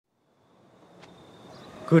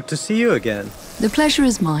Good to see you again. The pleasure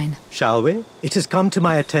is mine. Shall we? It has come to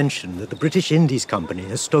my attention that the British Indies Company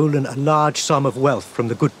has stolen a large sum of wealth from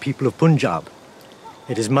the good people of Punjab.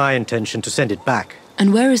 It is my intention to send it back.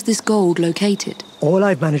 And where is this gold located? All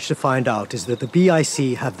I've managed to find out is that the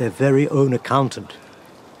BIC have their very own accountant.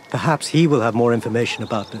 Perhaps he will have more information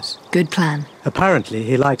about this. Good plan. Apparently,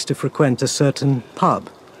 he likes to frequent a certain pub.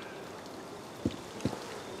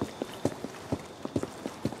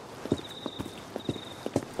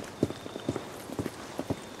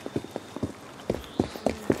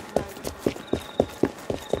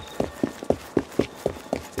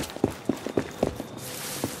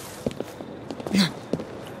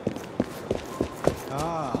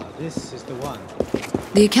 This is the one.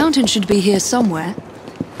 The accountant should be here somewhere.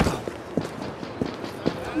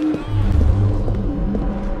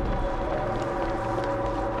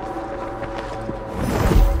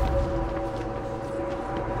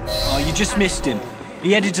 Oh, you just missed him.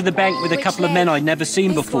 He headed to the bank with a couple of men I'd never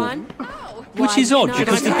seen before. Which is odd,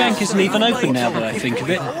 because the bank isn't even open now that I think of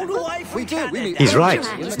it. He's right.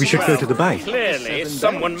 We should go to the bank. Clearly,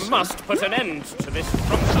 someone must put an end to this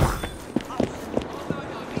drama.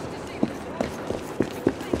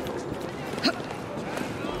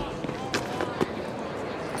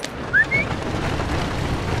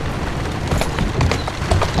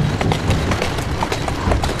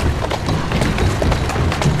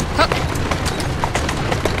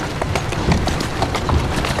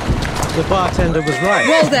 The bartender was right.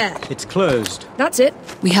 Whoa there! It's closed. That's it.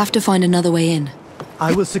 We have to find another way in.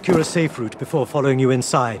 I will secure a safe route before following you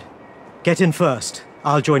inside. Get in first.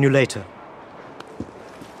 I'll join you later.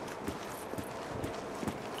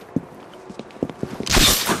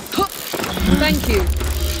 Thank you.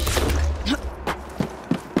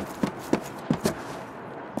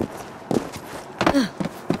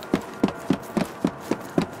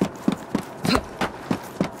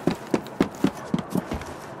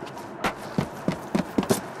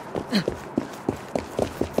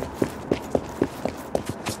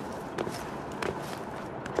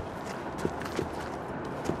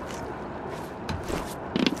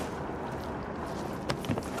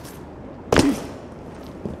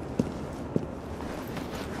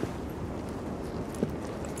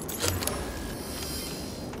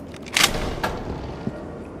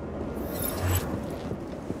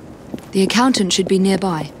 The accountant should be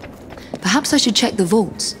nearby. Perhaps I should check the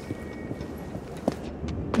vaults.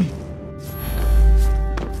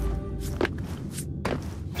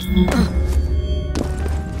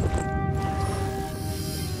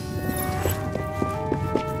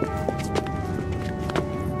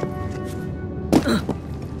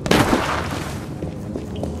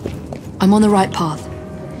 I'm on the right path.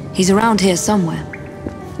 He's around here somewhere.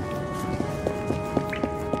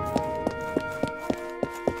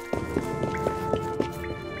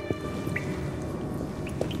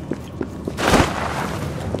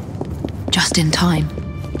 Just in time.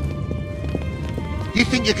 You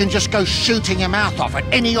think you can just go shooting your mouth off at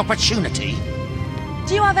any opportunity?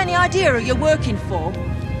 Do you have any idea who you're working for?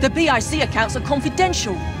 The BIC accounts are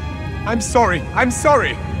confidential. I'm sorry.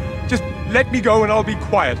 Just let me go and I'll be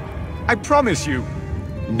quiet. I promise you.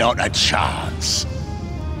 Not a chance.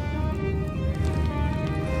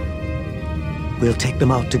 We'll take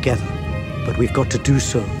them out together, but we've got to do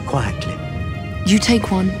so quietly. You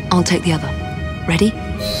take one, I'll take the other. Ready?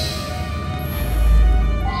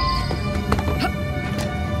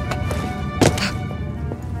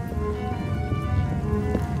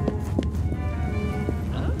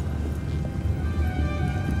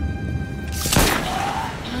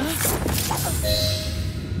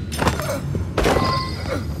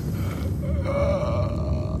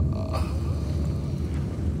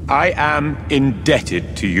 I am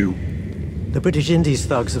indebted to you. The British Indies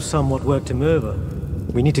thugs have somewhat worked him over.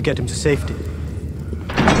 We need to get him to safety.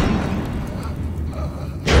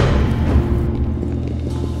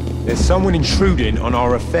 There's someone intruding on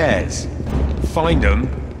our affairs. Find them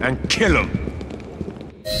and kill them.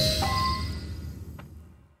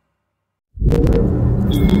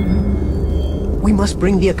 We must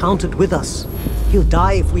bring the accountant with us. He'll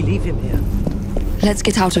die if we leave him here. Let's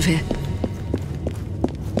get out of here.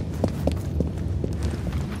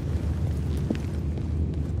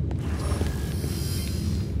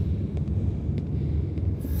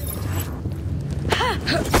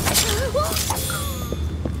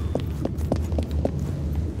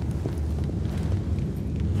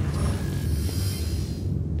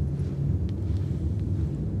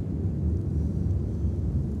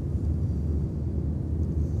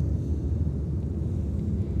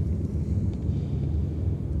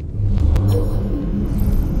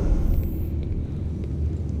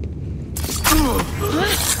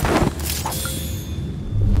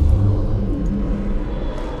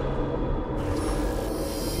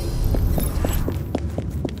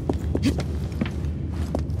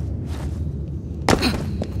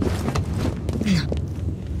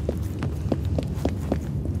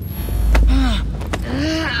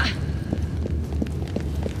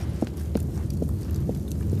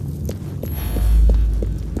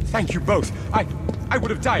 thank you both. I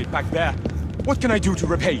would have died back there. What can I do to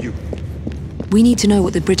repay you? We need to know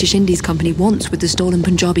what the British Indies Company wants with the stolen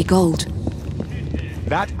Punjabi gold.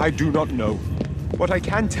 That I do not know. What I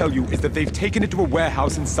can tell you is that they've taken it to a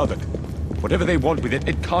warehouse in Southwark. Whatever they want with it,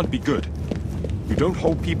 it can't be good. You don't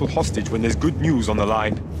hold people hostage when there's good news on the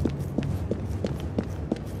line.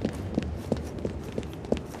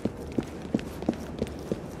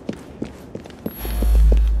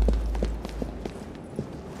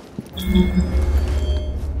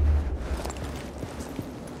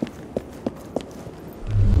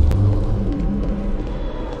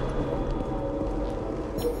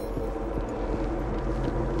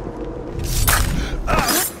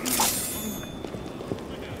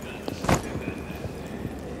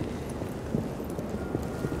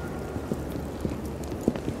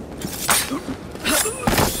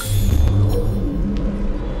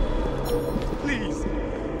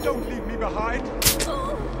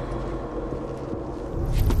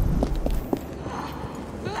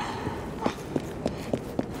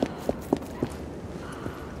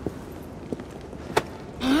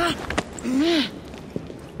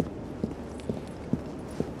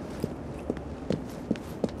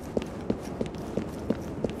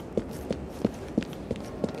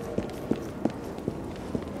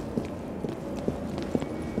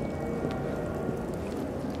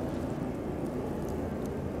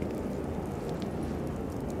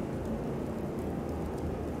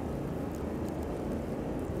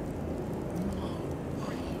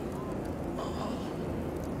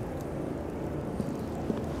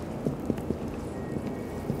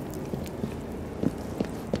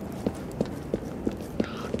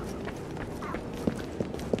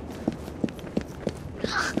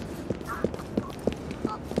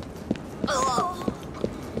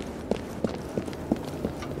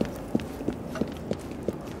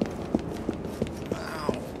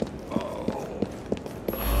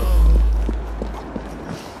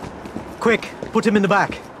 Quick, put him in the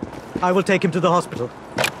back. I will take him to the hospital.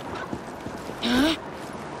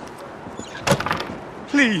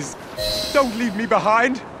 Please, don't leave me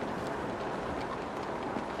behind.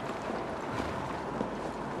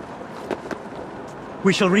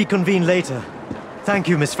 We shall reconvene later. Thank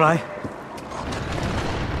you, Miss Fry.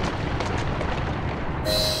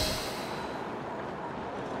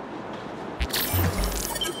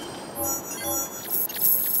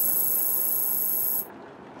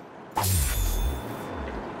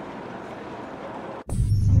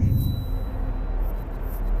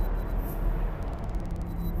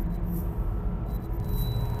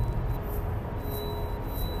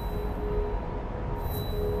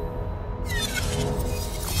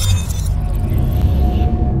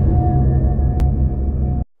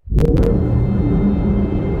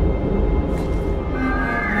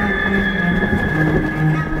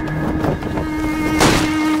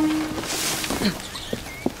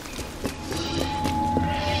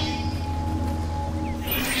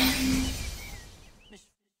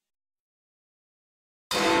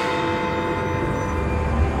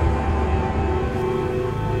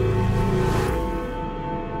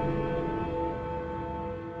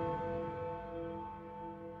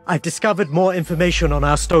 I've discovered more information on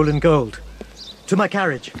our stolen gold. To my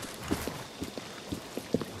carriage.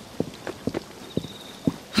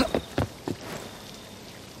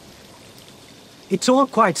 It's all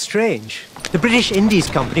quite strange. The British Indies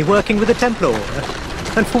Company working with the Templar Order.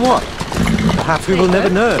 And for what? Perhaps we will never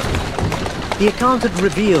know. The accountant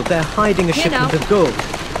revealed they're hiding a shipment of gold,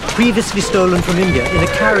 previously stolen from India, in a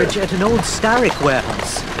carriage at an old Starrick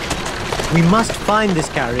warehouse. We must find this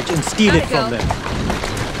carriage and steal it from them.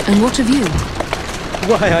 And what of you?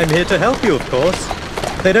 Why, I'm here to help you, of course.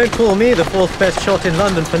 They don't call me the fourth best shot in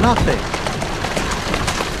London for nothing.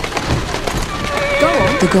 Go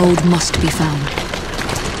on. The gold must be found.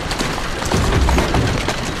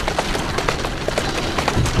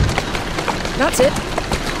 That's it.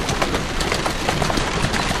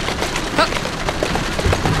 Huh.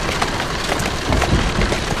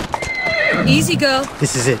 Easy, girl.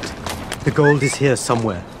 This is it. The gold is here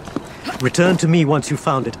somewhere. Return to me once you've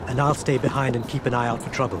found it, and I'll stay behind and keep an eye out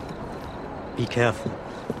for trouble. Be careful.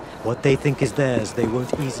 What they think is theirs, they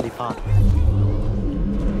won't easily part with.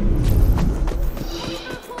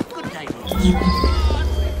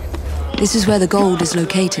 This is where the gold is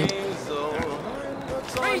located.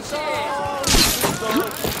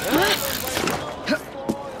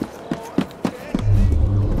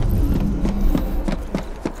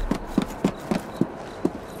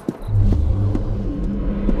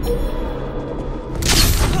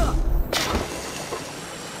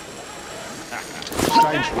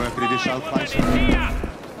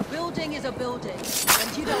 building is a building,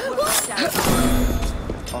 and you don't work it down.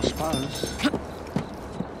 I suppose.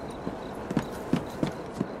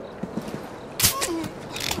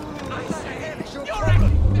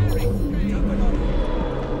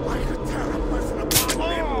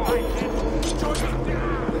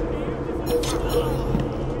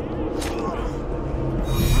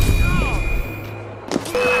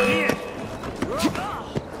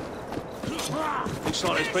 Looks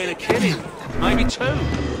like there's been a killing. Maybe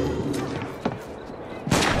two.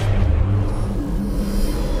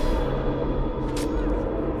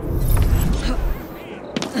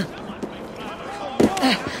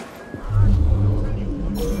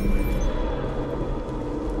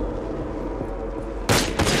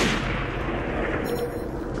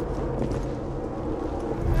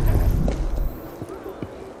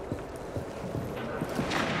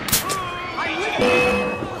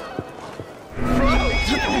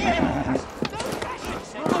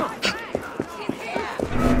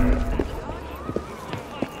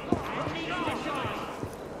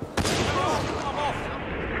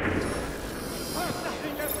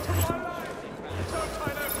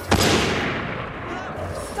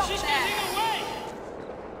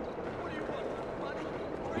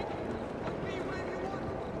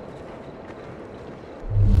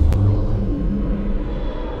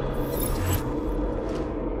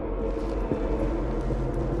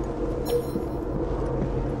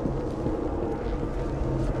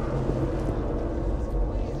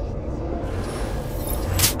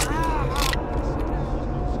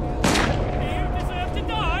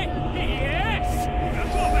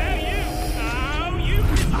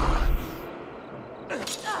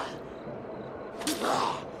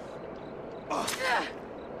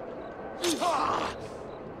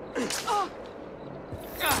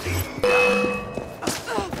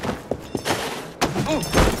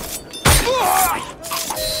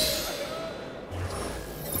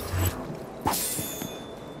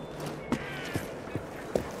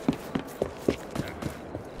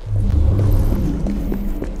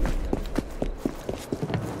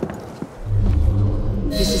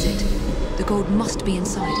 This is it. The gold must be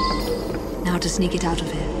inside. Now to sneak it out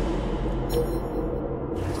of here.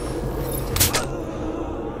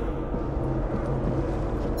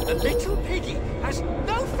 The little piggy has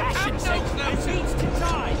no fashion sense and needs to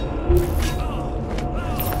die.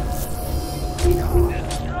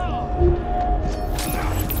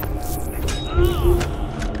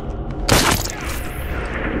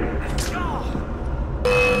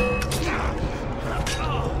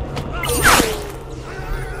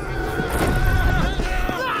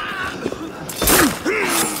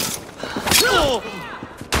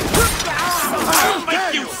 I'll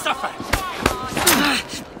make you suffer.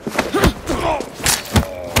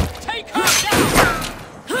 Take her down!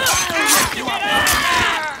 You are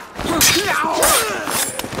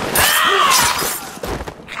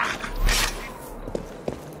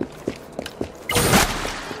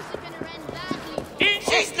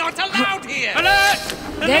She's not allowed here! Alert!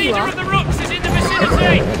 The There you leader are. of the Rooks is in the vicinity!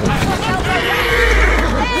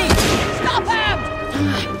 Hey! Stop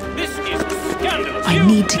him! This is scandalous! I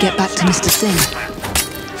need to get back to Mr. Singh.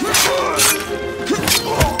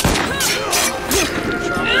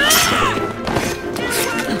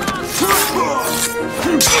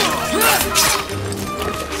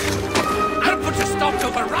 I'll put a stop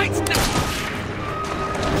to her right now!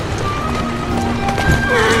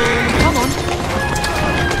 Come on.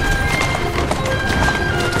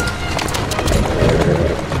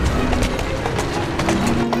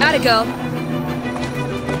 Atta girl.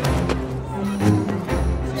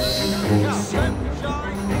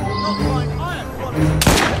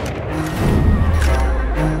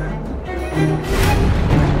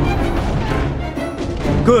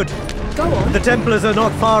 Good. Go on. The Templars are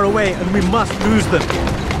not far away, and we must lose them.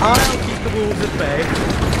 I'll keep the wolves at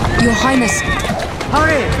bay. Your Highness,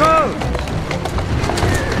 Hurry, go!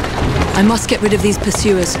 I must get rid of these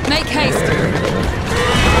pursuers. Make haste.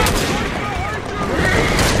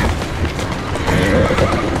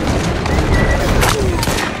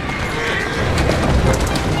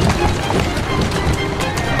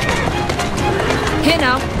 Here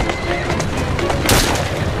now.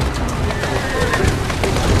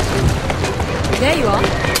 There you are.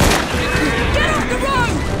 Get off the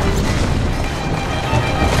road!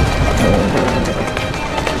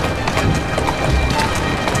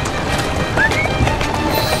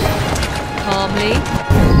 Calmly.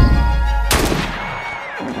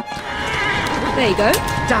 There you go.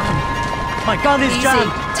 Damn! My gun is Easy.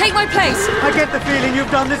 jammed! Take my place. I get the feeling you've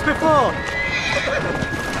done this before!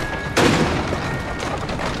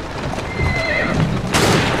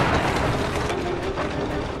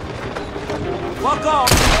 Walk on!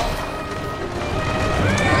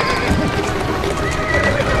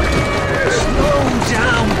 Slow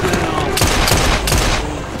down, girl!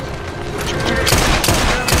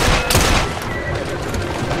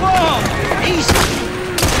 Whoa! Easy!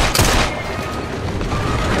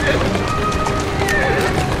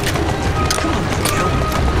 Come on, girl.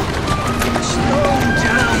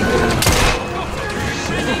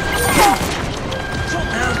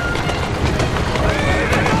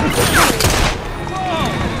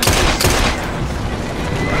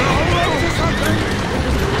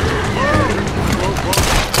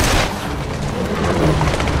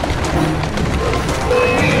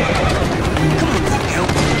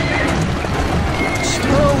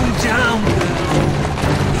 Slow down, girl.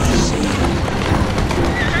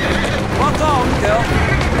 Drop down.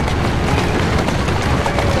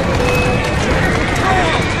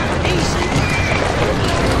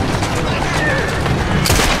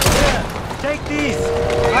 Take these!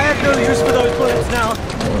 I have no use for those bullets now.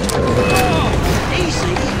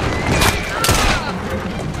 Easy.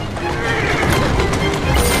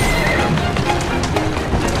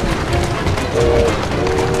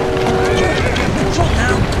 Drop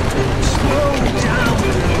down. Slow down.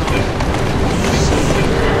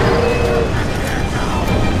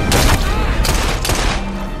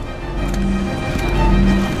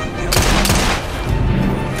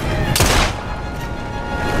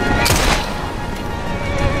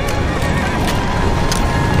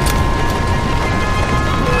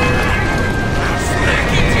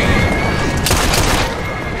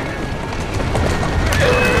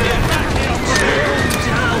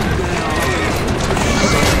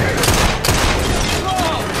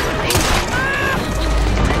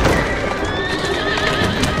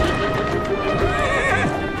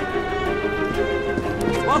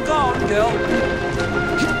 Walk on, girl.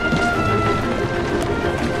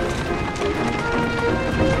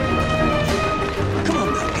 Come on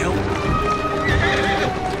now, girl.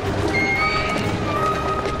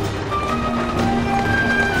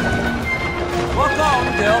 Walk on,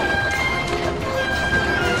 girl.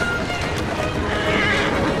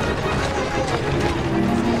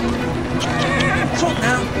 Trot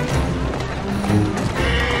now.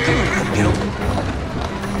 Come on now, girl.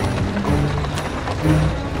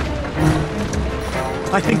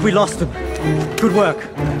 I think we lost them. Good work.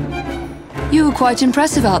 You were quite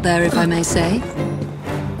impressive out there, if I may say.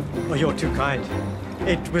 Oh, you're too kind.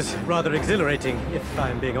 It was rather exhilarating, if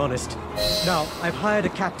I'm being honest. Now, I've hired a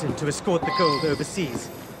captain to escort the gold overseas.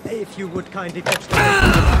 If you would kindly fetch the...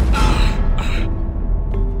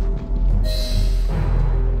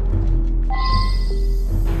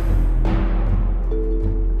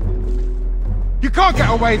 You can't get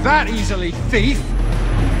away that easily, thief!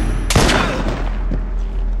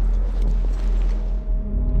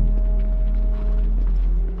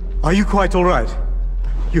 Are you quite all right?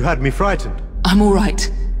 You had me frightened. I'm all right.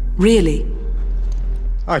 Really.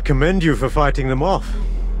 I commend you for fighting them off.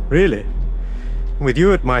 Really. With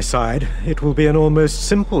you at my side, it will be an almost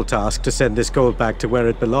simple task to send this gold back to where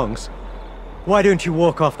it belongs. Why don't you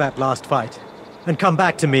walk off that last fight, and come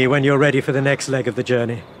back to me when you're ready for the next leg of the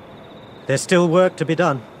journey? There's still work to be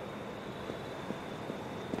done.